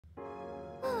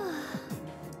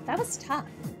That was tough.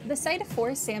 The sight of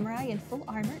 4 samurai in full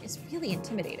armor is really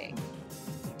intimidating.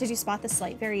 Did you spot the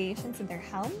slight variations in their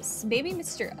helms? Maybe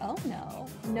Mr. Ono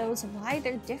knows why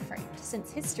they're different,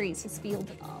 since history's his field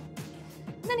and all.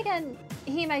 And then again,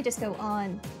 he might just go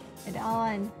on and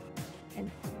on and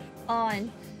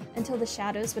on until the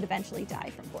shadows would eventually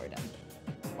die from boredom.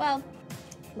 Well,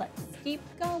 let's keep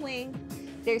going.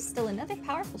 There's still another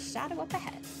powerful shadow up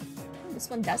ahead. Oh, this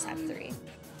one does have 3.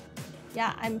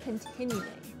 Yeah, I'm continuing,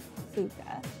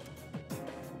 Fuka.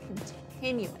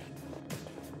 Continuing.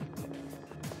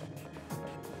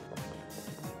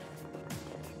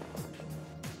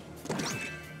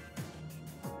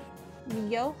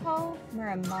 Myoho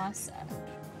Muramasa.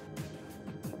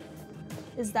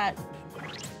 Is that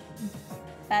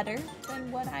better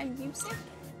than what I'm using?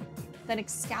 Than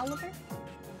Excalibur?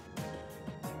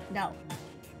 No,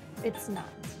 it's not.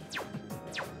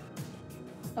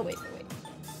 Oh, wait.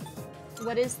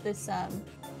 What is this, the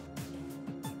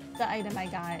item I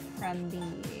got from the,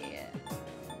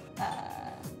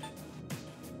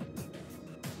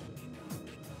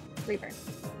 Reaper?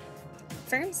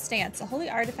 Firm stance, a holy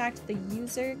artifact the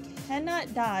user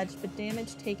cannot dodge, but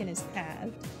damage taken is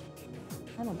halved.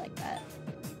 I don't like that.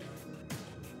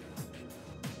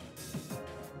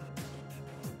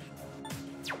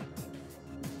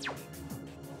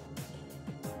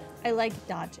 I like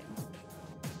dodging.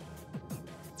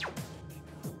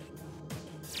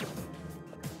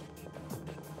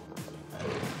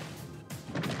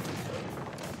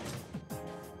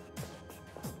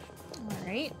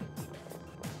 Alright.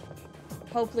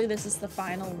 Hopefully this is the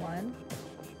final one.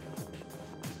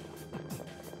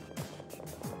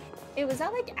 Was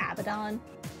that like Abaddon?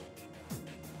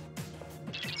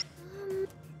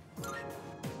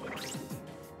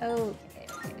 Okay.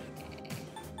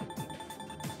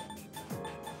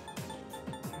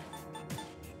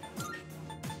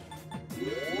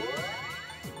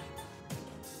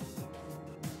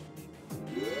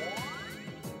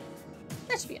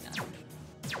 That should be enough.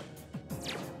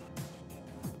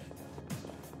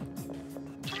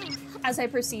 As I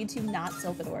proceed to not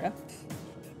Sylphadora.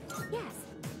 Yes.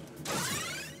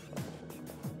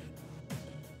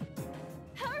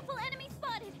 Powerful enemy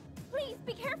spotted. Please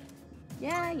be careful.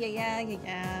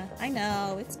 Yeah. I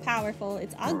know. It's powerful.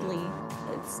 It's ugly.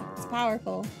 It's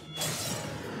powerful.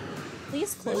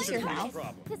 Please close your mouth.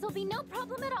 This will be no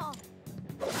problem at all.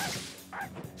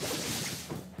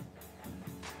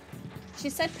 She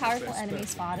said powerful enemy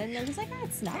spotted, and I was like,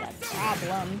 that's not a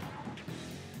problem.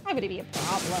 Why would it be a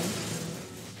problem?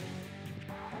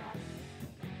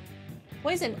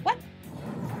 Poison. What?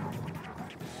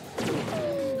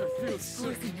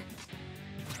 Poison.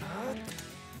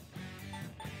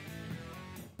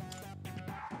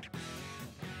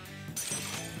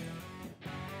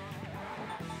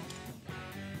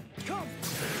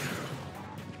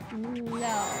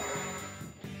 No.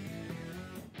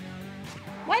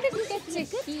 Why did he get to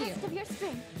Good heal? test of your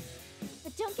strength,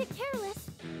 but don't get careless.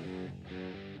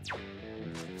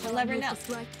 We'll never know.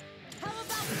 How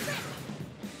about this?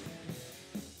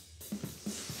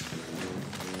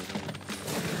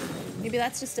 Maybe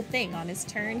that's just a thing. On his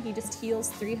turn, he just heals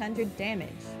 300 damage.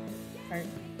 Or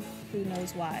who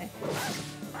knows why.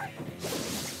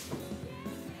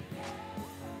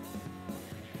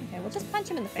 Okay, we'll just punch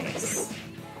him in the face.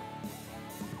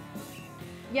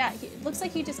 Yeah, it looks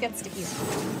like he just gets to heal.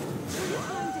 You're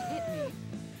going to hit me.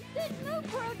 Good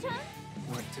move, Koro-chan.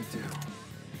 What to do?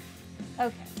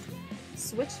 Okay.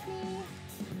 Switch me.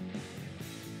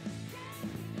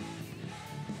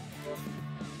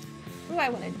 What do I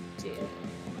want to do?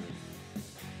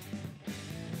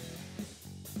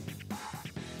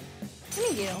 What do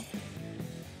you?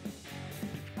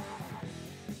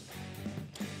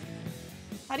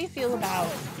 How do you feel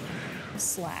about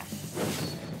Slash?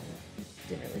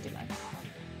 Didn't really do much.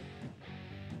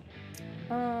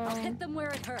 I'll hit them where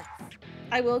it hurts.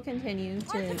 I will continue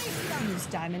to use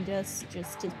Diamond Dust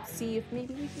just to see if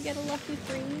maybe we can get a lucky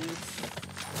freeze.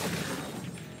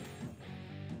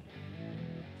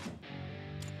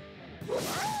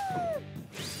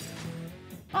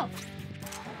 Oh,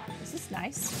 this is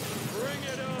nice. Bring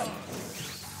it on!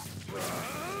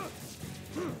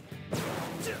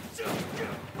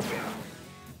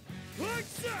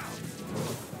 Lights out!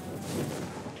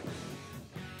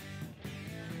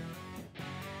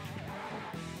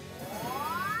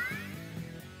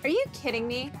 Are you kidding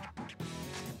me?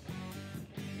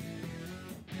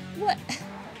 What?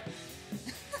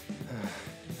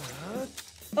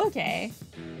 Okay.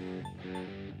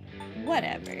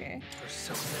 Whatever.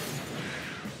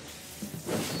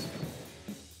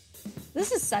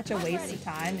 This is such a waste of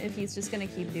time if he's just gonna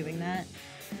keep doing that.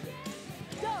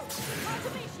 Go!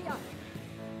 Consummation!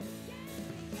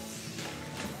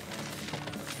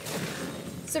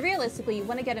 So realistically, you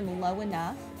want to get him low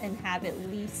enough and have at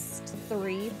least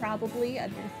 3 probably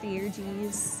of your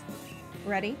Theurgies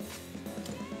ready.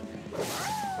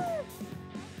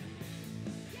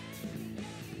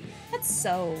 That's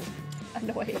so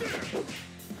annoying.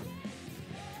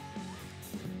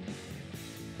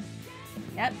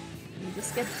 Yep, you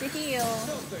just get to heal.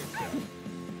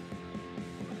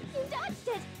 You dodged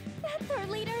it! That's our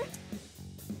leader!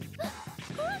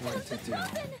 What to do?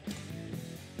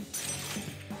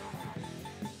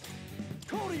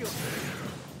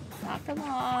 Not for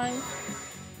long.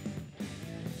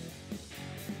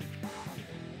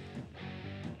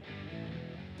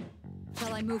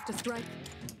 Shall I move to strike?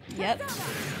 Yep.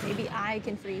 Maybe I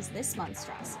can freeze this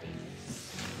monstrosity.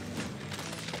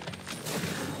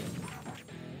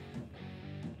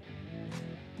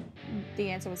 The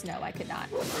answer was no, I could not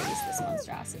freeze this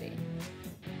monstrosity.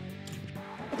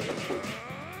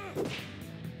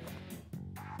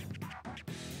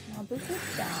 Nabu would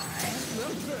die.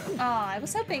 Oh, I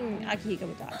was hoping Akihiko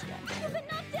would dodge again. You've been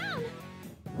knocked down!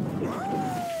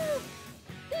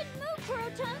 Good move,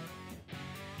 Kuro-chan!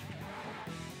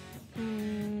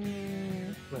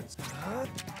 Let's.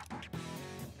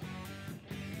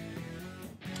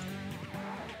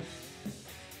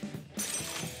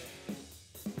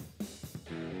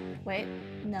 Wait,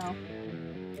 no.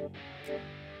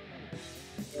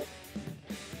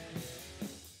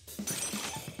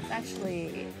 It's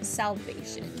actually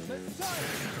salvation.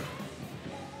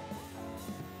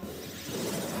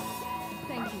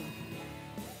 Thank you.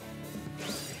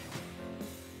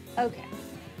 Okay.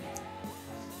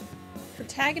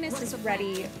 Protagonist is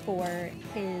ready for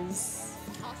his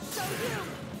I'll show you!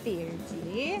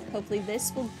 Theurgy. Hopefully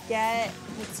this will get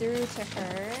Mitsuru to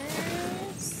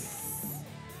hers.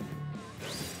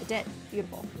 It did.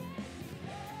 Beautiful.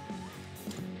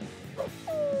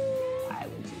 Why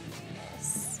would you do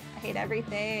this? I hate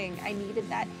everything. I needed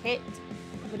that hit.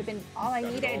 Would have been all I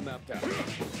needed.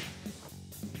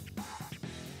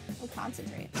 Oh,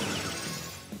 concentrate.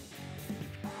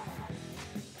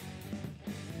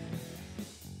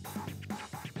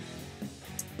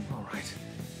 All right.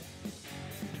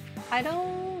 I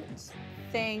don't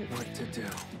think What to do?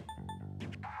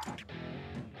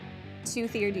 2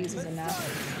 Theurgies is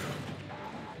enough.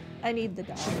 I need the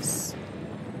dogs.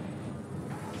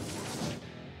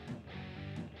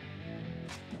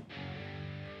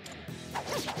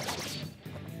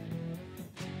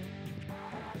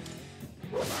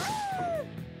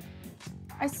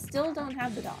 I still don't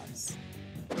have the dogs.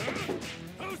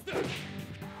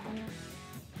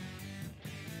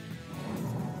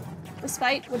 This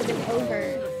fight would have been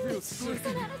over.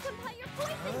 Sanada-senpai, you're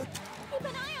poisoned! Keep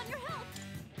an eye on your health!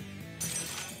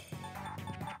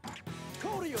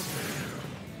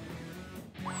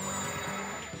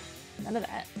 None of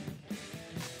that.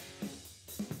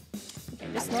 Okay,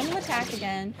 just normal attack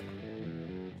again.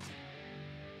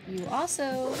 You also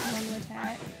normal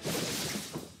attack.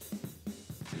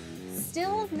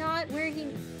 Still not where he...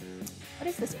 What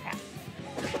is this crap?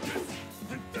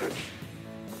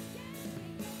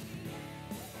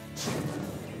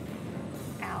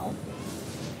 Ow.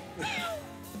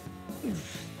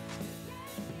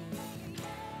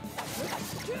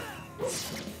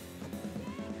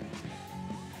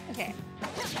 Okay.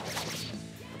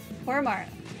 Koromaru.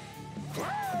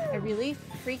 I really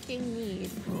freaking need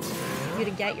you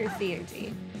to get your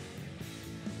Theurgy.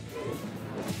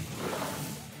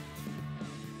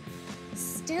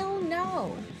 Still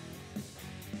no.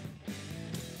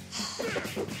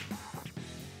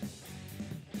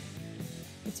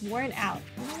 It's worn out.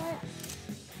 You know what?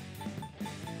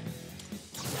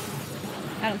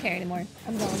 I don't care anymore.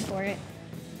 I'm going for it.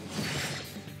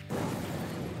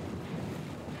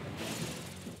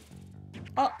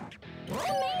 Oh,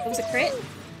 it was a crit?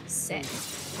 Sick.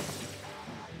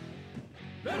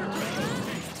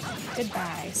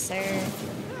 Goodbye, sir.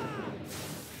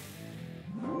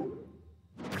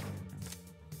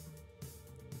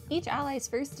 Each ally's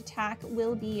first attack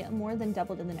will be more than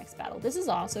doubled in the next battle. This is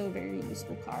also a very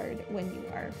useful card when you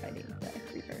are fighting the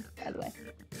Reaper, by the way.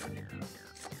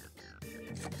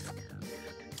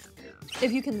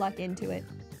 If you can luck into it.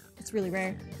 It's really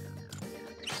rare.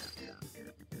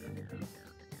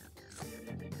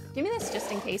 Give me this just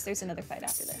in case there's another fight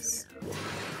after this.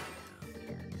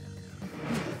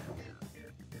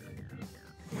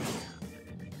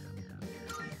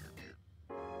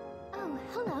 Oh,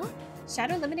 hello.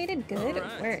 Shadow eliminated, good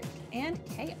work. And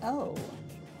KO.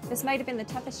 This might have been the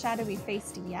toughest Shadow we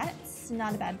faced yet.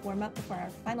 Not a bad warm-up before our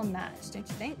final match, don't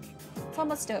you think? It's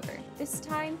almost over. This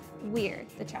time, we're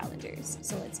the challengers,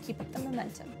 so let's keep up the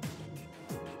momentum.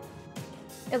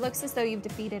 It looks as though you've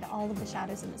defeated all of the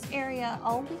shadows in this area.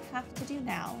 All we have to do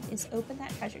now is open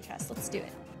that treasure chest. Let's do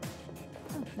it.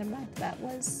 Oh, never mind. That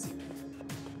was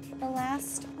the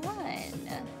last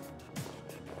one.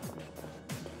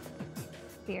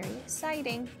 Very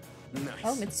exciting. Nice.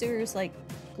 Oh, Mitsuru's like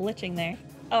glitching there.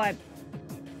 Oh, I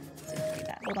didn't do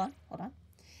that. Hold on, hold on.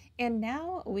 And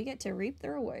now we get to reap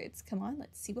the rewards. Come on,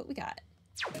 let's see what we got.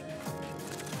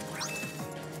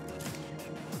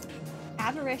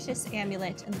 Avaricious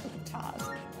Amulet in the Book of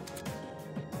Tav.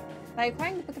 By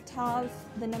acquiring the Book of Tav,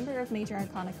 the number of major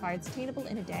arcana cards attainable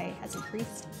in a day has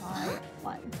increased by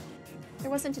 1. There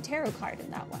wasn't a tarot card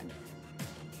in that one.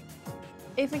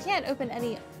 If we can't open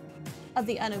any of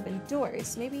the unopened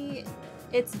doors, maybe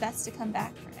it's best to come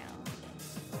back for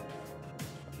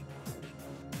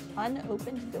now.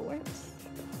 Unopened doors?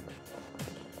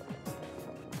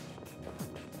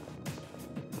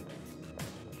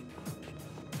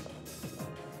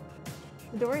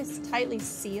 The door is tightly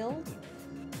sealed.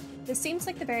 This seems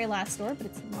like the very last door, but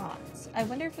it's not. I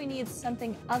wonder if we need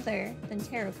something other than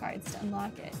tarot cards to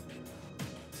unlock it.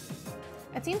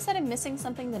 It seems that I'm missing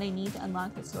something that I need to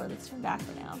unlock this door. Let's turn back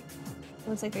for now. It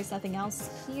looks like there's nothing else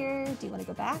here. Do you want to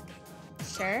go back?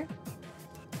 Sure.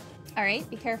 All right,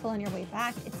 be careful on your way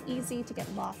back. It's easy to get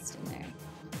lost in there.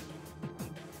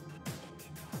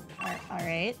 All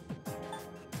right.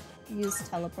 Use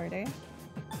teleporter.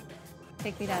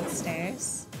 Take me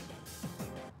downstairs.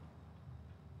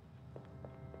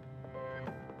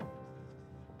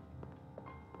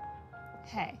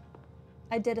 Hey,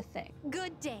 I did a thing.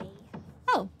 Good day.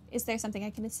 Oh, is there something I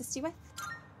can assist you with?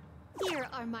 Here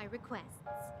are my requests.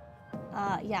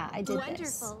 Yeah, I did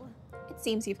this. Wonderful. It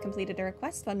seems you've completed a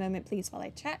request. One moment, please, while I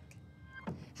check.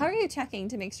 How are you checking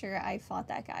to make sure I fought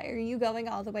that guy? Are you going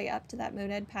all the way up to that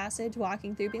Monad passage,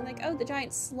 walking through, being like, oh, the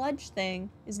giant sludge thing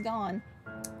is gone.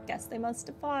 Guess they must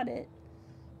have fought it.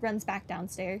 Runs back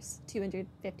downstairs,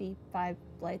 255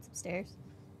 flights upstairs.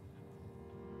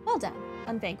 Well done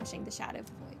on vanquishing the Shadow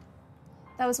Void.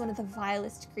 That was one of the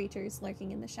vilest creatures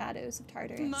lurking in the shadows of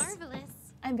Tartarus.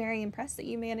 Marvelous. I'm very impressed that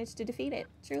you managed to defeat it,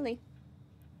 truly.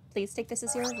 Please take this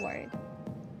as your reward.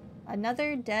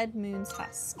 Another Dead Moon's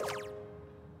Husk.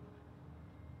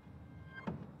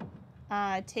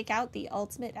 Take out the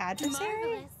ultimate adversary?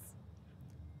 Marvelous.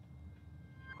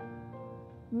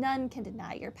 None can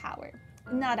deny your power,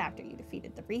 not after you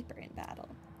defeated the Reaper in battle.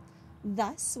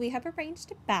 Thus, we have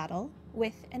arranged a battle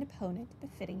with an opponent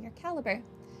befitting your caliber.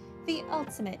 The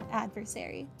ultimate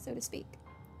adversary, so to speak.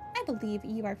 I believe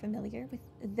you are familiar with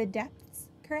the depths,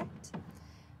 correct?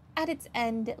 At its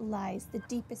end lies the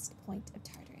deepest point of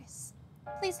Tartarus.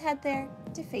 Please head there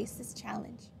to face this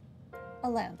challenge.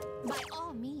 Alone. By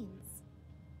all means.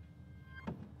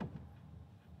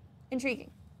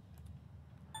 Intriguing.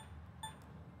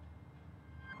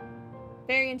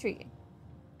 Very intriguing.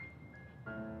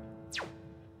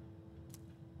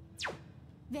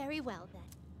 Very well then.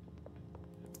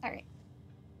 All right.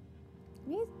 Let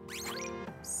me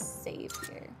save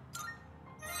here.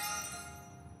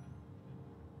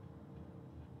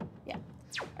 Yeah.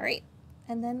 All right.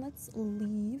 And then let's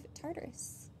leave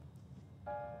Tartarus.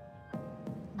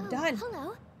 I'm done.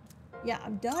 Hello. Yeah,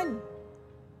 I'm done.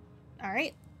 All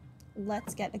right.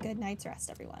 Let's get a good night's rest,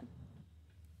 everyone.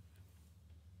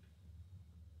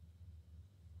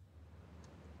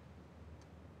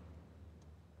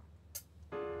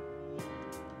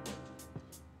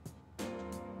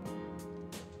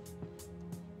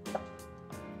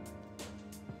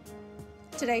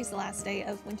 Today's the last day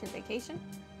of winter vacation.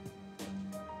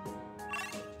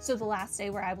 So the last day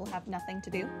where I will have nothing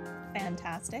to do.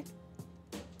 Fantastic.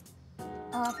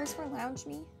 First floor lounge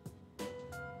me.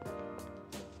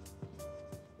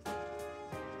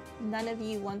 None of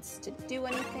you wants to do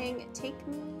anything. Take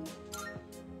me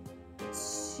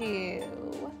to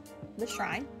the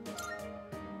shrine.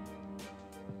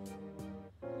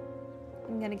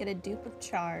 I'm gonna get a dupe of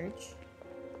charge.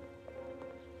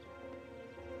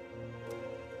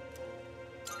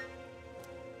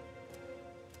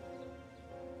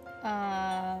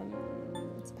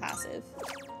 It's passive.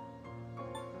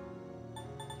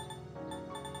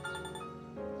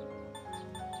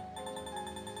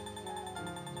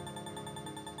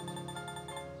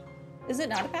 Is it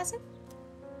not a passive?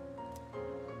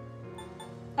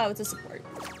 Oh, it's a support.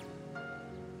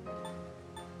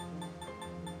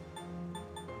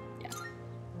 Yeah.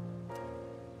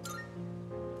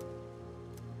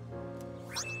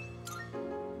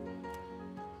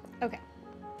 Okay.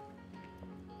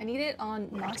 I need it on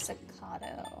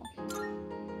Masakato.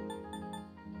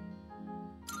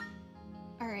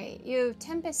 Alright, you have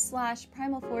Tempest Slash,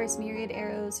 Primal Force, Myriad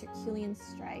Arrows, Herculean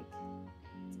Strike.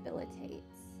 Debilitates.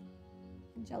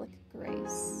 Angelic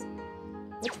Grace.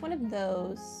 Which one of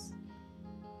those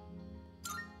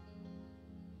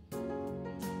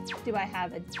do I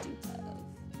have a dupe of?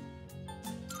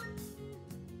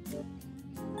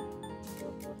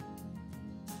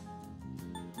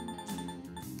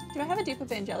 Do I have a dupe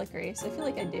of Angelic Grace? I feel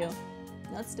like I do.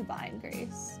 That's Divine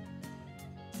Grace.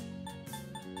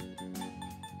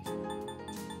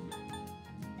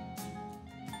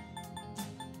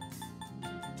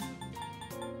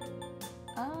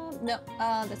 No,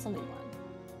 that's only one.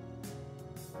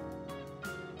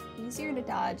 Easier to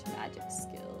dodge magic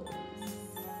skills.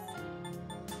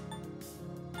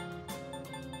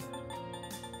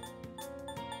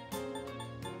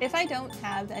 If I don't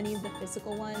have any of the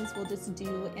physical ones, we'll just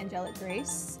do Angelic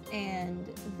Grace, and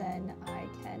then I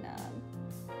can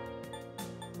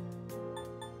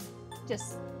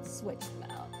just switch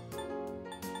them out.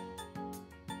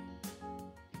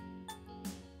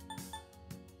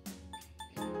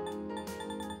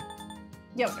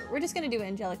 Yeah, we're just gonna do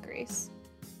Angelic Grace.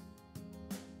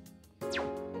 What do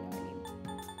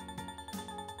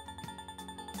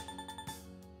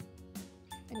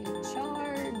I need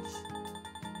charge.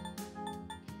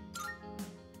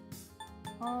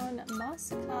 On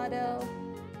Masakado,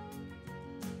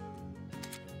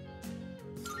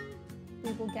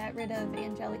 we will get rid of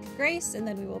Angelic Grace and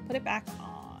then we will put it back on.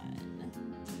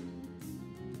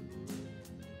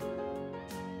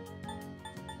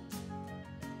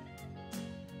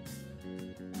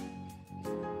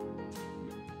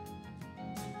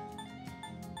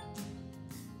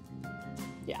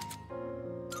 Yeah.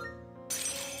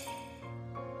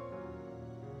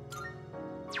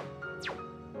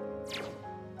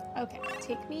 Okay,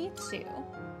 take me to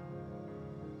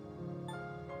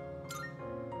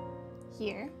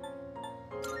here,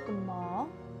 the mall.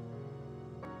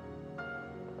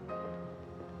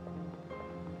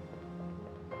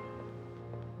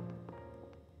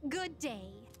 Good day.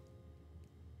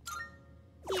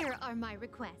 Here are my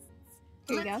requests.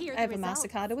 Here you Let's go. hear I have the a results.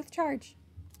 Masakado with charge.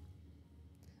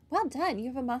 Well done. You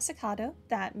have a Masakado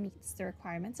that meets the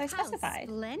requirements I specified.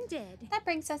 How splendid. That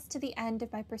brings us to the end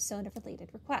of my persona-related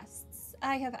requests.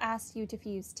 I have asked you to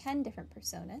fuse 10 different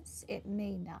personas. It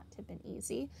may not have been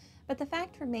easy, but the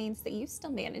fact remains that you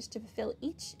still managed to fulfill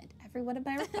each and every one of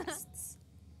my requests.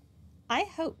 I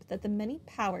hope that the many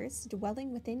powers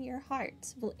dwelling within your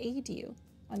heart will aid you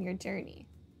on your journey.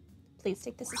 Please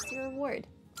take this as your reward.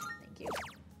 Thank you.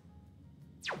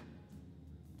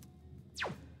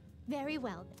 Very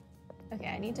well. Okay,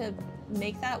 I need to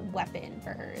make that weapon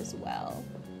for her as well,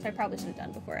 which I probably should have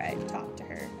done before I talked to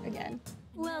her again.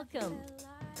 Welcome.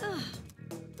 Ugh.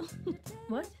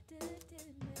 What?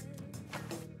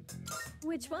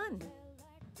 Which one?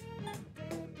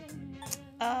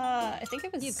 I think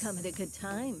it was... You've come at a good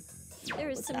time. There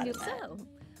is What's some that new... about? So,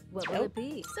 what will Nope. it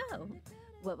be? So,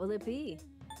 what will it be?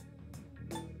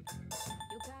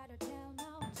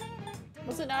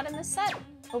 Was it not in this set?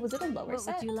 Oh, was it a lower What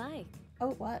set? would you like? Oh,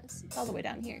 it was. It's all the way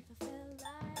down here.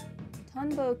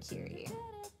 Tonbo Kiri.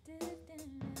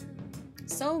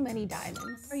 So many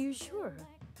diamonds. Are you sure?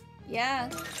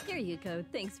 Yeah. Here you go.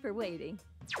 Thanks for waiting.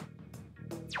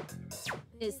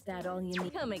 Is that all you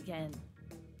need? Come again.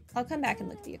 I'll come back and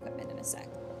look at the equipment in a sec.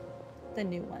 The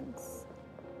new ones.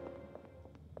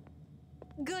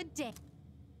 Good day.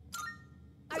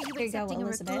 Are you Here you go, accepting a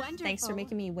Elizabeth. request? Thanks for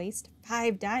making me waste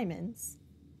 5 diamonds.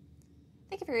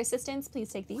 Thank you for your assistance. Please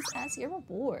take these as your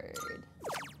reward.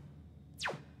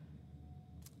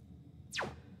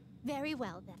 Very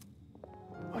well then.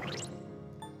 Okay.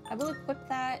 I will equip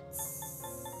that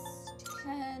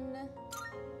 10.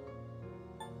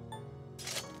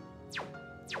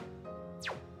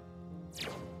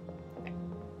 Okay.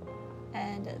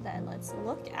 And then let's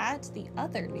look at the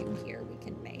other new gear we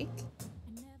can make.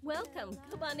 Welcome.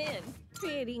 Come on in.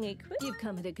 Creating a quick... You've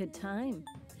come at a good time.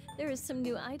 There is some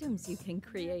new items you can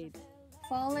create.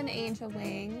 Fallen Angel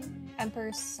Wing,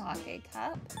 Emperor's Sake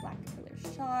Cup, Black Pillar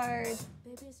Shard,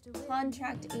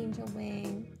 Contract Angel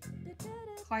Wing,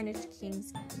 Carnage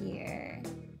King's Gear.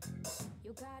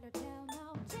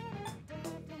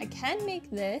 I can make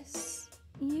this.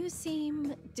 You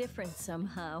seem different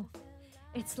somehow.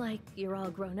 It's like you're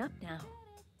all grown up now.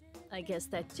 I guess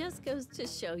that just goes to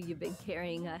show you've been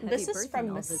carrying a heavy This is burden from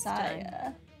all this time.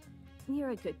 Messiah.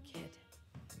 You're a good kid.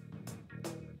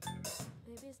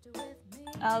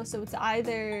 Oh, so it's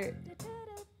either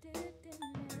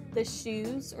the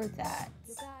shoes or that.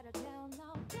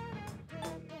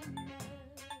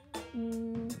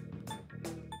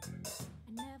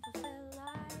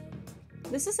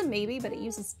 This is a maybe, but it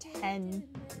uses 10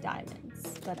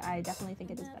 diamonds. But I definitely think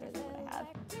it is better than what I have.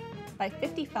 By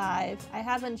 55, I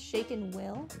have Unshaken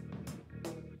Will.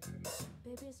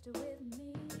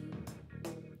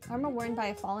 Armor worn by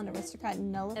a fallen aristocrat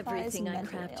nullifies Everything I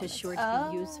mental craft is ailments. sure to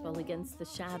be useful against the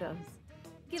shadows.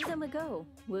 Give them a go,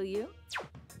 will you?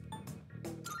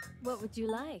 What would you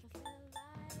like?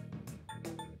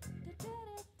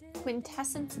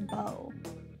 Quintessence bow.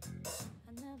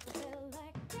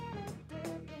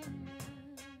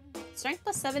 Strength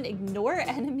 +7, ignore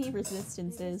enemy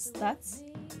resistances. That's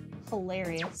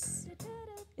hilarious.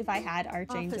 If I had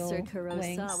Archangel Officer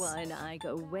wings. Kurosawa and I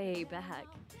go way back.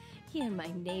 He and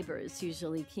my neighbors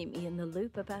usually keep me in the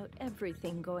loop about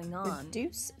everything going on.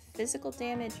 Reduce physical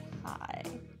damage high.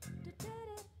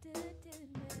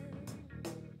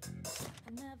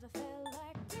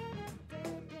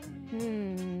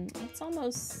 It's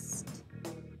almost...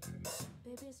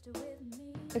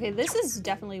 Okay, this is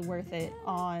definitely worth it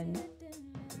on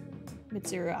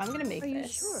Mitsuru. I'm gonna make Are you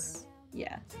this. sure?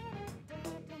 Yeah.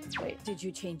 Wait, Did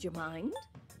you change your mind?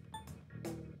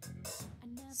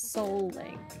 Soul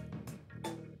Link.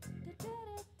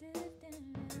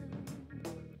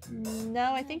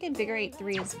 No, I think Invigorate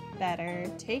 3 is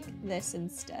better. Take this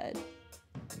instead.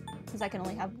 Because I can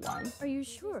only have one. Are you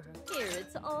sure? Here,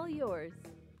 it's all yours.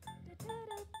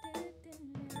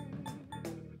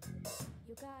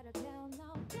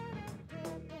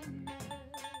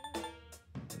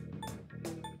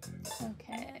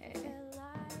 Okay.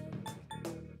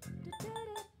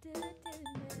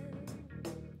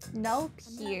 Null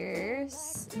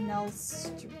Pierce, Null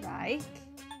Strike,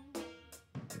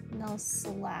 Null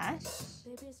Slash.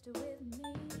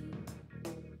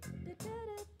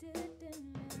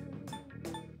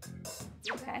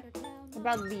 Okay. What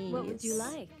about these? What would you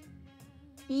like?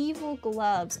 Evil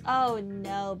Gloves. Oh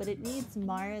no, but it needs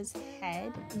Mara's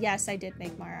head. Yes, I did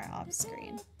make Mara off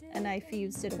screen. And I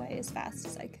fused it away as fast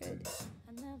as I could.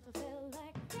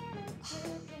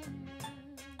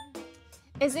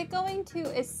 Is it going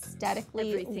to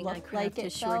aesthetically Everything I look craft like it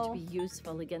is sure to though? be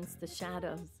useful against the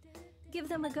shadows. Give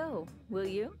them a go, will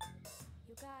you?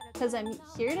 Because I'm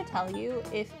here to tell you,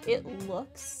 if it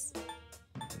looks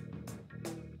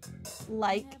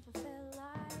like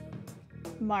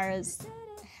Mara's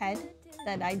head,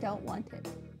 then I don't want it.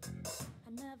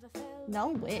 No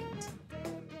wind.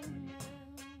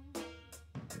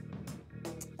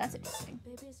 That's interesting.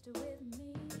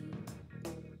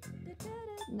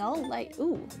 No light.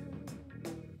 Ooh.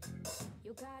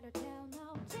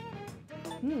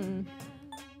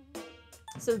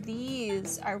 So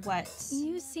these are what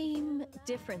You seem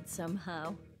different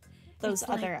somehow. those It's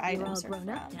other like you're all items are grown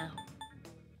up from. now.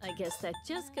 I guess that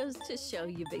just goes to show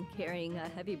you've been carrying a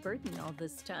heavy burden all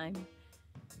this time.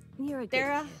 You're a good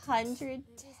They're kid.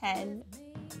 110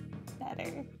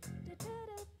 better.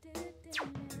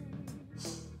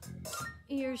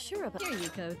 You're sure about... Here you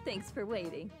go. Thanks for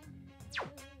waiting.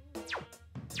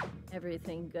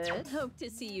 Everything good? Hope to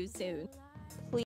see you soon.